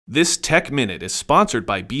This Tech Minute is sponsored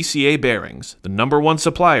by BCA Bearings, the #1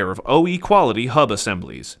 supplier of OE quality hub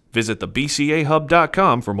assemblies. Visit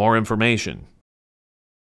thebcahub.com for more information.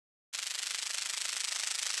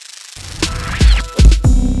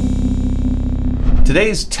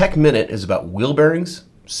 Today's Tech Minute is about wheel bearings,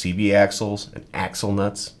 CV axles, and axle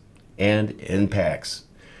nuts, and impacts.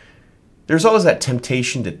 There's always that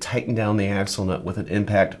temptation to tighten down the axle nut with an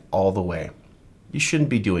impact all the way. You shouldn't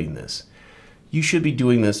be doing this. You should be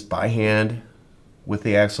doing this by hand with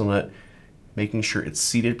the axle nut, making sure it's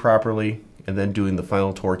seated properly, and then doing the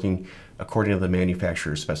final torquing according to the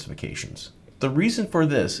manufacturer's specifications. The reason for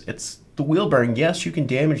this, it's the wheel bearing. Yes, you can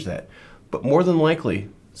damage that, but more than likely,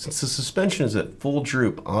 since the suspension is at full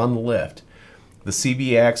droop on the lift, the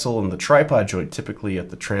CV axle and the tripod joint, typically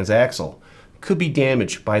at the transaxle, could be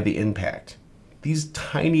damaged by the impact. These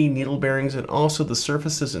tiny needle bearings and also the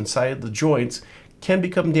surfaces inside the joints can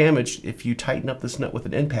become damaged if you tighten up this nut with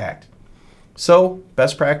an impact. So,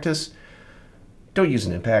 best practice, don't use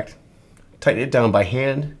an impact. Tighten it down by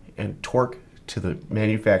hand and torque to the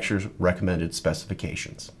manufacturer's recommended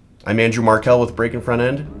specifications. I'm Markel with Brake and Front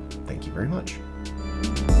End. Thank you very much.